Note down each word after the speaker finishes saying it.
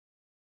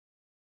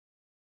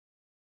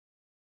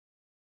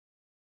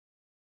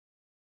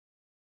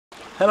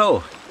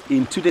Hello,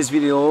 in today's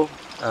video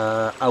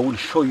I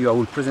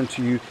will present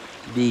to you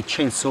the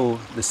chainsaw,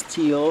 the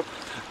Stihl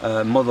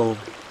model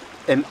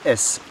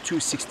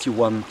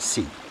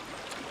MS261C.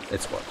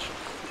 Let's watch.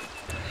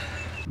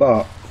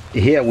 But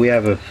here we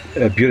have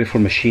a beautiful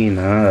machine,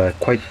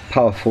 quite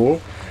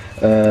powerful,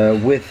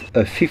 with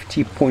a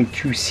 50.2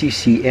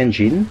 cc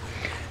engine.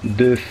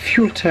 The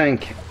fuel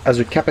tank has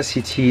a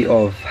capacity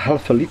of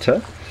half a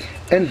liter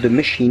and the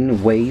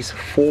machine weighs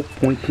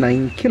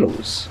 4.9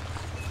 kilos.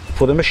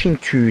 For the machine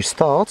to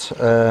start,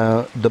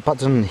 the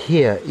button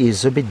here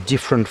is a bit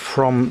different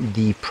from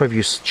the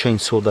previous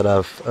chainsaw that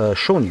I've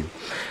shown you.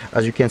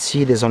 As you can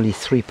see, there's only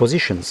 3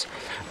 positions.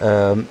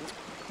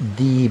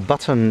 The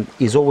button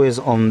is always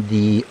on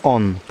the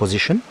on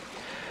position.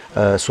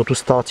 So to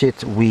start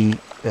it, we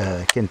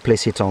can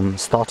place it on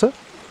starter,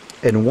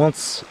 and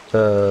once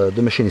the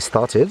machine is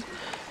started,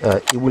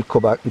 it will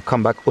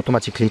come back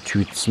automatically to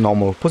its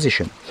normal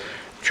position.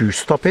 To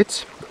stop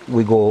it,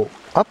 we go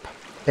up,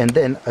 and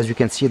then as you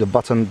can see, the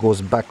button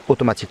goes back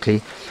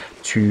automatically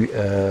to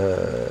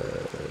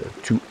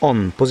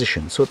on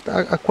position. So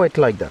I quite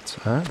like that.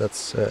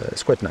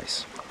 It's quite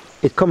nice.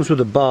 It comes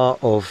with a bar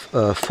of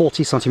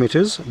 40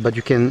 centimeters, but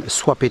you can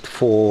swap it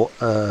for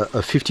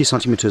a 50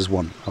 centimeters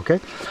one. Okay.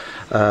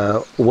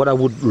 What I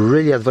would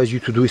really advise you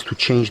to do is to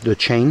change the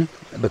chain,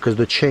 because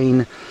the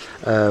chain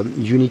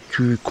you need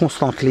to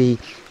constantly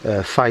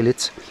file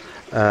it.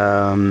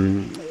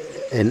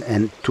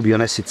 And to be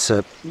honest, it's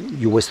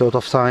you waste a lot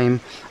of time.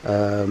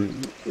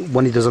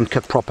 When it doesn't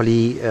cut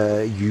properly,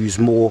 use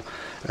more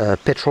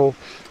petrol,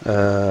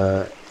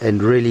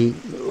 and really,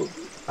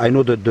 I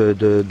know that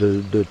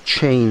the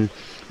chain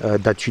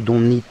that you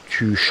don't need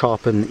to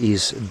sharpen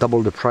is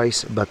double the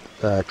price, but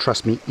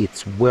trust me,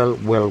 it's well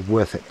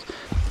worth it.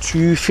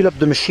 To fill up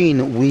the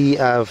machine, we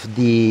have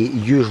the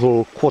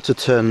usual quarter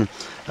turn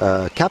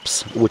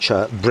caps, which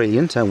are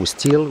brilliant, and with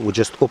steel, we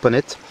just open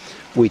it,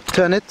 we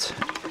turn it,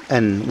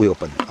 and we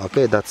open.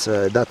 Okay, that's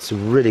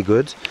really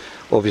good.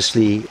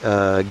 Obviously,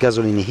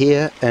 gasoline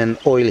here and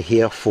oil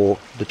here for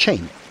the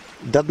chain.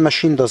 That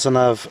machine doesn't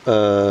have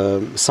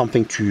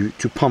something to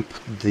pump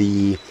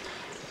the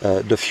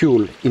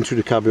fuel into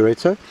the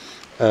carburetor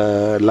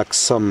like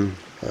some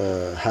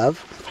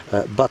have,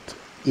 but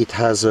it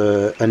has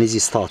an easy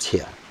start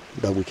here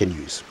that we can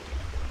use.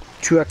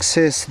 To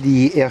access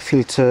the air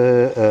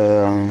filter,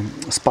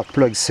 spark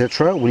plug,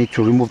 etc., we need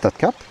to remove that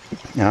cap,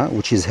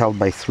 which is held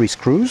by 3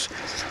 screws.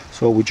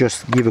 So we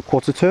just give a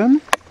quarter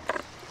turn,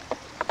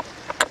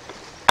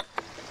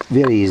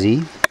 very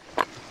easy,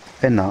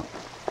 and now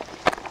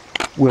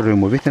we'll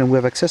remove it and we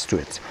have access to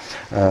it.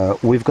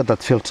 We've got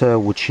that filter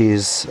which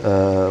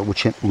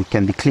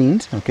can be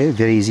cleaned. Okay,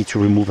 very easy to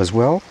remove as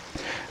well.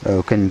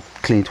 We can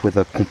clean it with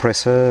a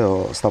compressor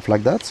or stuff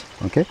like that.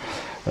 Okay,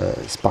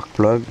 spark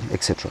plug,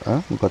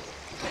 etc. We've got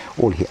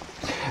all here.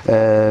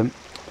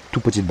 To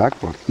put it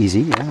back, well,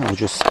 easy. We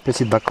just place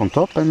it back on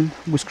top and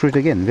we screw it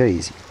again. Very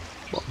easy.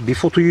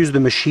 Before to use the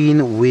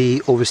machine,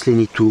 we obviously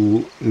need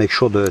to make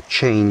sure the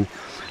chain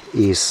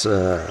is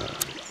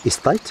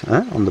tight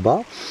on the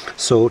bar.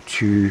 So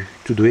to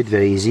do it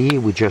very easy,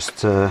 we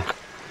just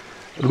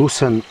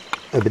loosen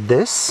a bit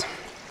this,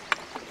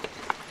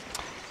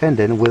 and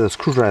then with a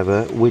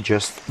screwdriver we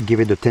just give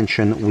it the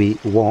tension we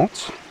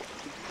want.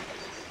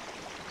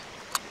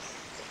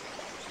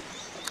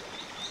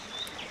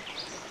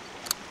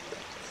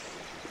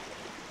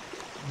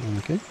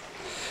 Okay,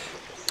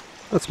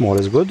 that's more or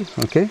less good.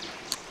 Okay,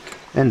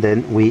 and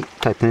then we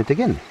tighten it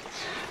again.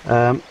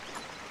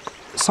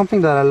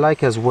 Something that I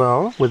like as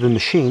well with the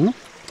machine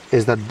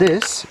is that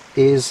this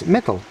is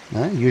metal.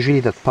 Usually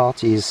that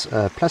part is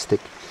plastic,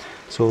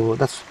 so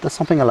that's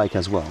something I like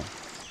as well.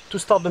 To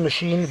start the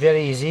machine,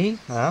 very easy.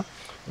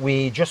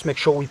 We just make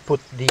sure we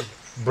put the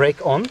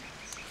brake on,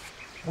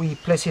 we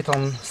place it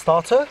on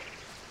starter,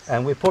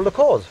 and we pull the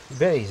cord.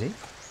 Very easy.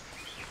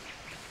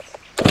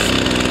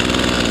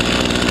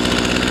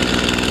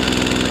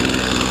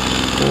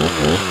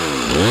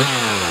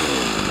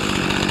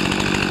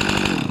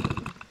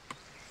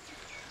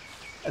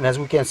 And as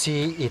we can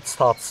see, it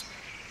starts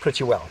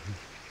pretty well.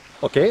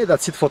 Okay,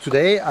 that's it for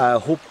today. I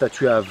hope that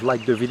you have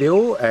liked the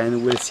video,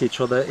 and we'll see each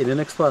other in the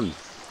next one.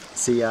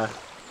 See ya.